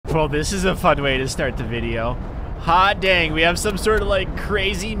Well, this is a fun way to start the video. Hot dang, we have some sort of like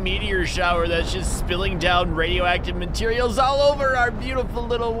crazy meteor shower that's just spilling down radioactive materials all over our beautiful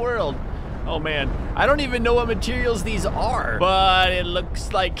little world. Oh man, I don't even know what materials these are, but it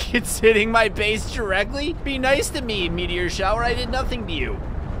looks like it's hitting my base directly. Be nice to me, meteor shower, I did nothing to you.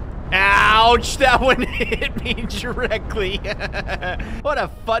 Ouch, that one hit me directly. What a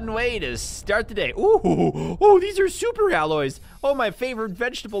fun way to start the day. Ooh, these are super alloys. Oh, my favorite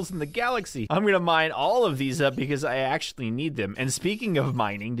vegetables in the galaxy. I'm gonna mine all of these up because I actually need them. And speaking of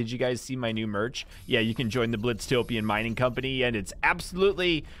mining, did you guys see my new merch? Yeah, you can join the Blitztopian mining company and it's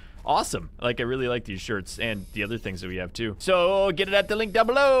absolutely awesome. Like, I really like these shirts and the other things that we have too. So get it at the link down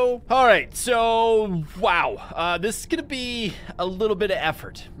below. All right, so wow, this is gonna be a little bit of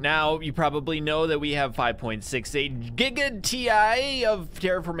effort. Now, you probably know that we have 5.68 giga TI of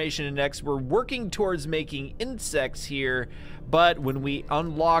terraformation index. We're working towards making insects here, but when we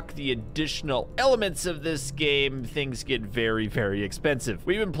unlock the additional elements of this game, things get very, very expensive.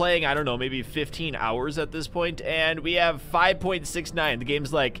 We've been playing, I don't know, maybe 15 hours at this point, and we have 5.69. The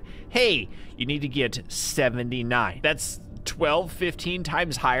game's like, hey, you need to get 79. That's 12, 15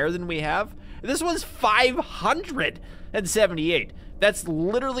 times higher than we have. This one's 578. That's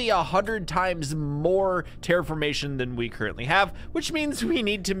literally 100 times more terraformation than we currently have, which means we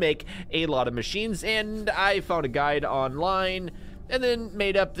need to make a lot of machines. And I found a guide online and then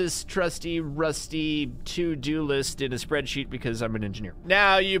made up this trusty, rusty to-do list in a spreadsheet because I'm an engineer.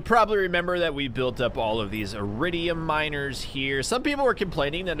 Now, you probably remember that we built up all of these iridium miners here. Some people were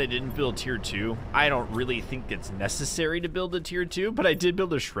complaining that I didn't build tier 2. I don't really think it's necessary to build a tier 2, but I did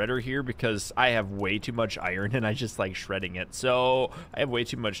build a shredder here because I have way too much iron and I just like shredding it. So I have way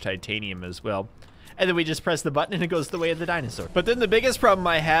too much titanium as well. And then we just press the button and it goes the way of the dinosaur. But then the biggest problem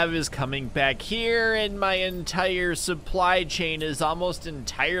I have is coming back here and my entire supply chain is almost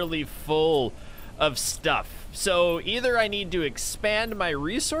entirely full of stuff. So either I need to expand my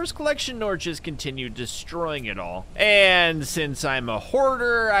resource collection or just continue destroying it all. And since I'm a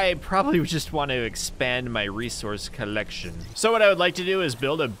hoarder, I probably would just want to expand my resource collection. So what I would like to do is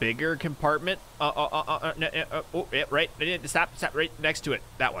build a bigger compartment. Right, stop right next to it,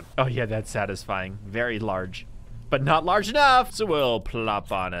 that one. Oh yeah, that's satisfying, very large, but not large enough. So we'll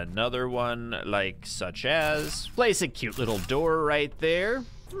plop on another one like such as, place a cute little door right there.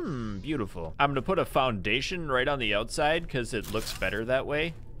 Beautiful. I'm gonna put a foundation right on the outside because it looks better that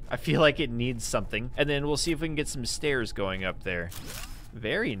way. I feel like it needs something. And then we'll see if we can get some stairs going up there.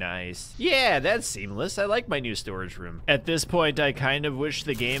 Very nice. Yeah, that's seamless. I like my new storage room. At this point, I kind of wish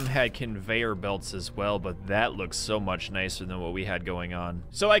the game had conveyor belts as well, but that looks so much nicer than what we had going on.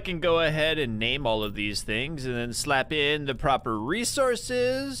 So I can go ahead and name all of these things and then slap in the proper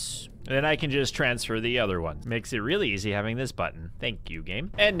resources. And then I can just transfer the other one. Makes it really easy having this button. Thank you,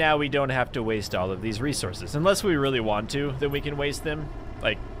 game. And now we don't have to waste all of these resources. Unless we really want to, then we can waste them.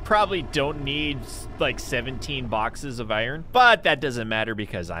 Like, probably don't need like 17 boxes of iron, but that doesn't matter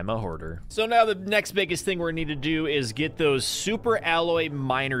because I'm a hoarder. So now the next biggest thing we need to do is get those super alloy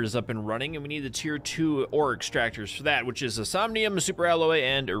miners up and running, and we need the tier 2 ore extractors for that, which is a somnium, super alloy,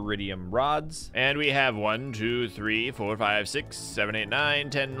 and iridium rods. And we have 1, 2, 3, 4, 5, 6, 7, 8, 9,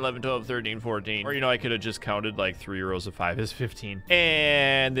 10, 11, 12, 13, 14. Or, you know, I could have just counted like 3 rows of 5 is 15.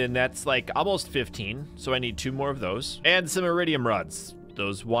 And then that's like almost 15. So I need 2 more of those and some iridium rods.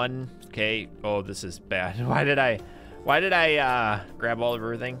 Those 1, okay. Oh, this is bad. Why did I grab all of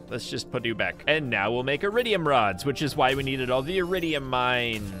everything? Let's just put you back. And now we'll make iridium rods, which is why we needed all the iridium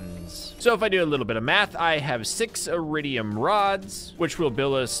mines. So if I do a little bit of math, I have 6 iridium rods, which will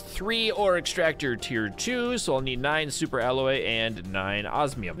build us 3 ore extractor tier 2. So I'll need 9 super alloy and 9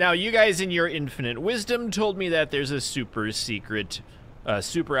 osmium. Now, you guys in your infinite wisdom told me that there's a super secret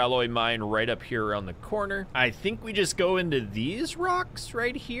super alloy mine right up here around the corner. I think we just go into these rocks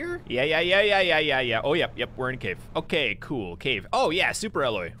right here. Yeah. Oh, yep, we're in a cave. Okay, cool, cave. Oh yeah, super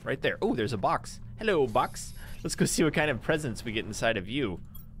alloy right there. Oh, there's a box. Hello, box. Let's go see what kind of presents we get inside of you.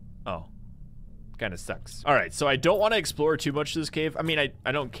 Oh, kind of sucks. All right, so I don't want to explore too much of this cave. I mean,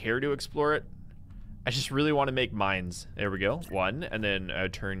 I don't care to explore it. I just really want to make mines. There we go. 1, and then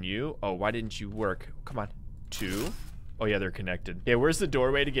turn you. Oh, why didn't you work? Come on. 2. Oh yeah, they're connected. Yeah, where's the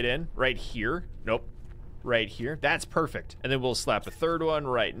doorway to get in? Right here? Nope. Right here. That's perfect. And then we'll slap a 3rd one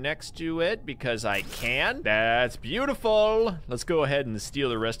right next to it because I can. That's beautiful. Let's go ahead and steal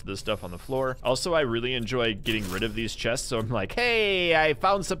the rest of the stuff on the floor. Also, I really enjoy getting rid of these chests. So I'm like, hey, I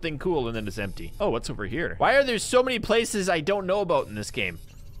found something cool, and then it's empty. Oh, what's over here? Why are there so many places I don't know about in this game?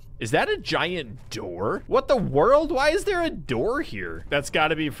 Is that a giant door? What the world? Why is there a door here? That's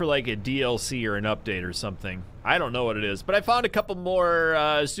gotta be for like a DLC or an update or something. I don't know what it is, but I found a couple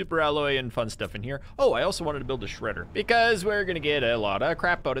more super alloy and fun stuff in here. Oh, I also wanted to build a shredder because we're gonna get a lot of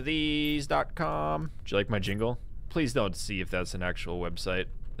crap out of these.com. Do you like my jingle? Please don't see if that's an actual website.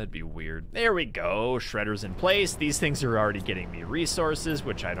 That'd be weird. There we go, shredder's in place. These things are already getting me resources,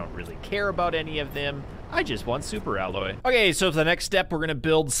 which I don't really care about any of them. I just want super alloy. Okay, so for the next step, we're gonna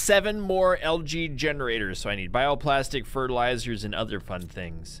build 7 more LG generators. So I need bioplastic, fertilizers, and other fun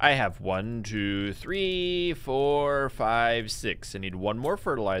things. I have 1, 2, 3, 4, 5, 6. I need 1 more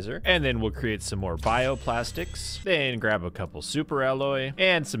fertilizer, and then we'll create some more bioplastics, then grab a couple super alloy,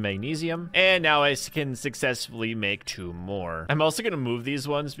 and some magnesium. And now I can successfully make 2 more. I'm also gonna move these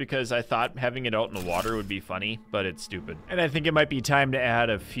ones because I thought having it out in the water would be funny, but it's stupid. And I think it might be time to add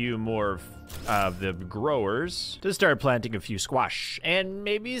a few more of the growers to start planting a few squash and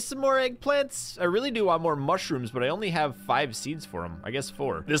maybe some more eggplants. I really do want more mushrooms, but I only have 5 seeds for them. I guess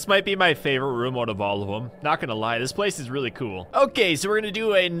 4. This might be my favorite room out of all of them. Not gonna lie, this place is really cool. Okay, so we're gonna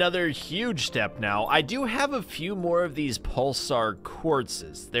do another huge step now. I do have a few more of these pulsar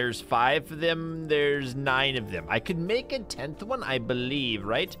quartzes. There's 5 of them, there's 9 of them. I could make a 10th one, I believe,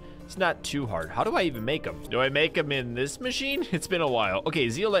 right? It's not too hard. How do I even make them? Do I make them in this machine? It's been a while. Okay,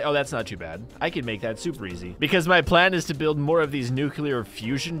 zeolite, oh, that's not too bad. I can make that super easy. Because my plan is to build more of these nuclear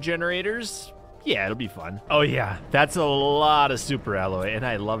fusion generators. Yeah, it'll be fun. Oh yeah, that's a lot of super alloy, and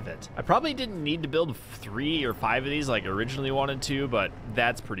I love it. I probably didn't need to build 3 or 5 of these like I originally wanted to, but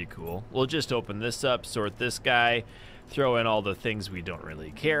that's pretty cool. We'll just open this up, sort this guy, throw in all the things we don't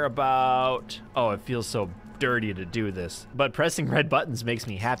really care about. Oh, it feels so dirty to do this, but pressing red buttons makes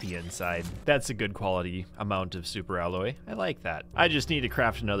me happy inside. That's a good quality amount of super alloy. I like that. I just need to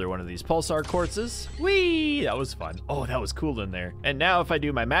craft another one of these pulsar quartzes. Whee! That was fun. Oh, that was cool in there. And now if I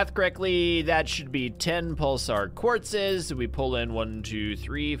do my math correctly, that should be 10 pulsar quartzes. We pull in 1, 2,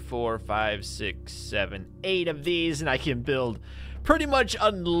 3, 4, 5, 6, 7, 8 of these, and I can build pretty much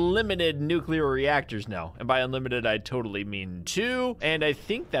unlimited nuclear reactors now. And by unlimited, I totally mean 2. And I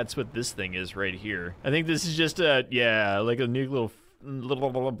think that's what this thing is right here. I think this is just a, yeah, like a nuclear,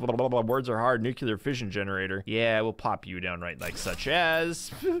 words are hard, nuclear fission generator. Yeah, we'll pop you down right like such as.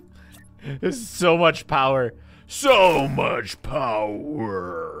 This is so much power. So much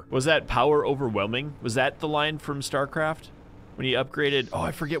power. Was that power overwhelming? Was that the line from StarCraft? When he upgraded, oh,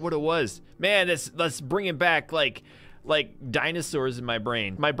 I forget what it was. Man, let's bring it back like dinosaurs in my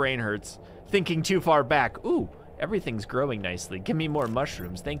brain. My brain hurts. Thinking too far back. Ooh, everything's growing nicely. Give me more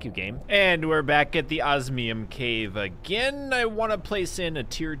mushrooms. Thank you, game. And we're back at the osmium cave again. I want to place in a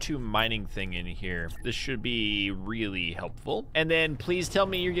tier 2 mining thing in here. This should be really helpful. And then please tell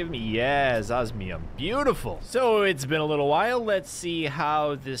me you're giving me, yes, osmium. Beautiful. So it's been a little while. Let's see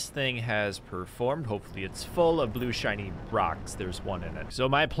how this thing has performed. Hopefully it's full of blue shiny rocks. There's 1 in it. So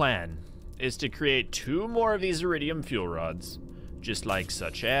my plan is to create 2 more of these iridium fuel rods, just like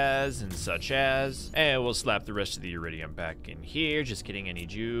such as and such as, and we'll slap the rest of the iridium back in here. Just kidding, I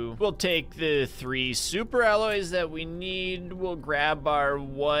need you. We'll take the 3 super alloys that we need. We'll grab our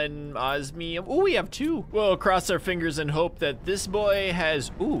 1 osmium. Oh, we have 2. We'll cross our fingers and hope that this boy has,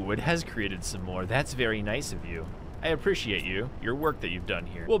 ooh, it has created some more. That's very nice of you. I appreciate you, your work that you've done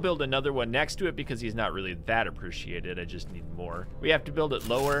here. We'll build another one next to it because he's not really that appreciated. I just need more. We have to build it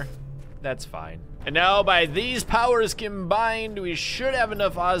lower. That's fine. And now by these powers combined, we should have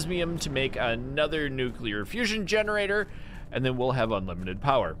enough osmium to make another nuclear fusion generator, and then we'll have unlimited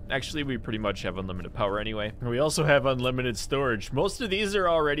power. Actually, we pretty much have unlimited power anyway. We also have unlimited storage. Most of these are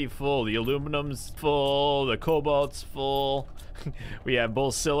already full. The aluminum's full, the cobalt's full. We have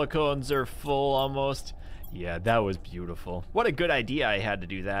both silicones are full almost. Yeah, that was beautiful. What a good idea I had to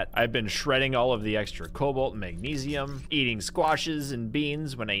do that. I've been shredding all of the extra cobalt and magnesium, eating squashes and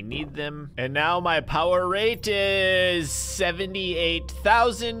beans when I need them. And now my power rate is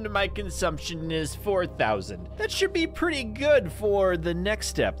 78,000. My consumption is 4,000. That should be pretty good for the next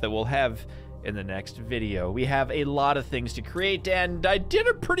step that we'll have in the next video. We have a lot of things to create, and I did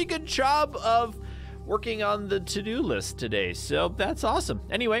a pretty good job of working on the to-do list today, so that's awesome.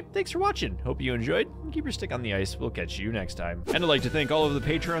 Anyway, thanks for watching. Hope you enjoyed. Keep your stick on the ice. We'll catch you next time. And I'd like to thank all of the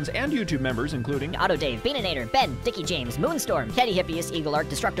patrons and YouTube members, including Auto Dave, Beaninator, Ben, Dickie James, Moonstorm, Teddy Hippias, Eagle Arc,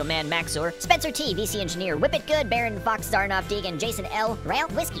 Destructo Man, Maxor, Spencer T, VC Engineer, Whip It Good, Baron, Fox, Darnoff, Deegan, Jason L, Rail,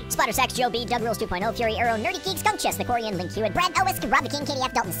 Whiskey, Splatter Sacks, Joe B, Doug Rules 2.0, Fury Arrow, Nerdy Geek, Skunk Chest, Nicorian, Link Hewitt, Brad Owisk, Rob the King,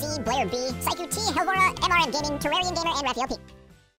 KDF, Dalton C, Blair B, Psycho T, Helvora, MRM Gaming, Terrarian Gamer, and Raphael P.